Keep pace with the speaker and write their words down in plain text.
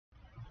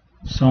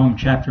Psalm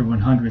chapter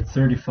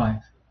 135.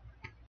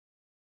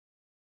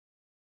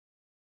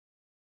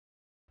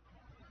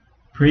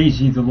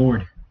 Praise ye the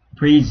Lord.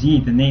 Praise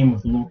ye the name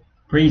of the Lord.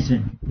 Praise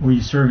him, O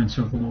ye servants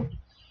of the Lord.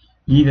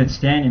 Ye that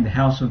stand in the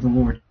house of the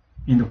Lord,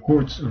 in the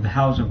courts of the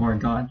house of our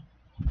God.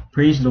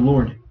 Praise the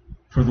Lord,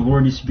 for the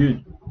Lord is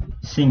good.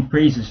 Sing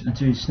praises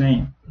unto his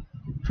name,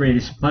 for it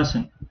is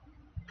pleasant.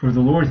 For the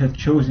Lord hath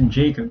chosen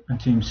Jacob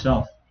unto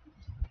himself,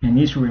 and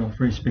Israel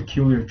for his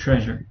peculiar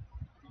treasure.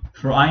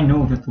 For I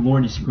know that the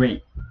Lord is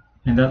great,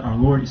 and that our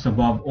Lord is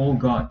above all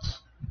gods.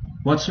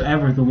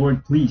 Whatsoever the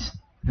Lord pleased,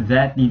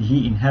 that did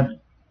he in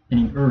heaven, and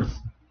in earth,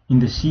 in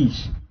the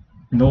seas,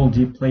 and all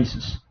deep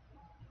places.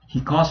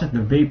 He causeth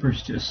the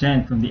vapors to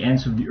ascend from the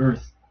ends of the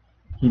earth.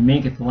 He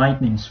maketh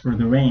lightnings for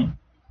the rain.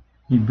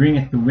 He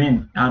bringeth the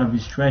wind out of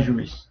his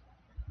treasuries.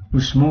 Who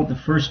smote the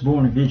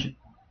firstborn of Egypt,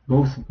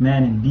 both of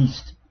man and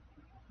beast.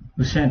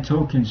 Who sent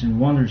tokens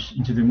and wonders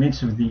into the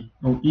midst of thee,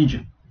 O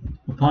Egypt,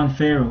 upon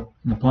Pharaoh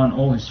and upon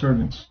all his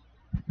servants.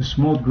 Who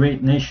smote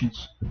great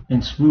nations,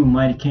 and slew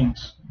mighty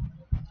kings.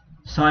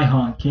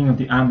 Sihon king of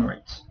the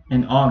Amorites,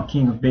 and Og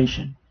king of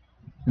Bashan,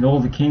 and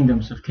all the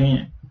kingdoms of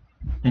Canaan,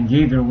 and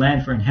gave their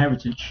land for an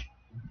heritage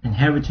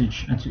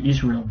unto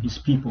Israel his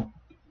people.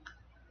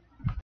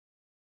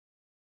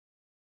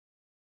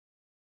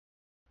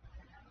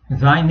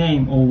 Thy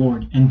name, O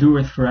Lord,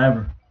 endureth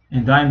forever,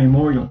 and thy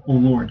memorial, O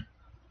Lord,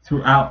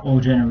 throughout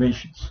all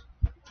generations.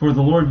 For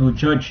the Lord will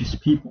judge his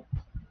people,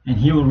 and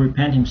he will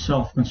repent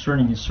himself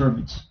concerning his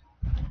servants.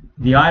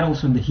 The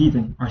idols of the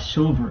heathen are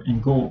silver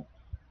and gold,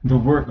 the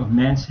work of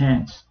man's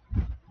hands.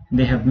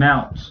 They have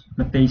mouths,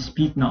 but they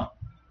speak not.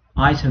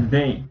 Eyes have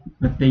they,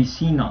 but they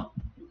see not.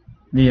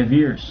 They have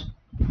ears,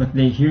 but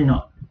they hear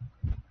not.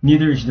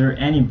 Neither is there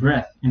any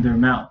breath in their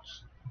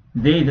mouths.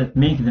 They that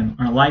make them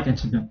are like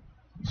unto them.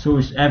 So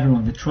is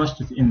everyone that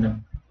trusteth in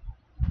them.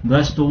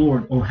 Bless the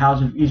Lord, O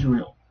house of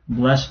Israel.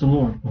 Bless the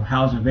Lord, O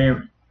house of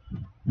Aaron.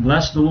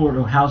 Bless the Lord,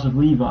 O house of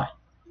Levi.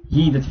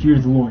 Ye that fear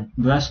the Lord,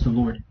 bless the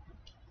Lord.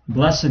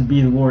 Blessed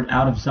be the Lord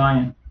out of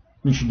Zion,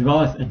 which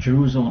dwelleth at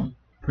Jerusalem.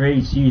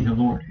 Praise ye the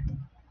Lord.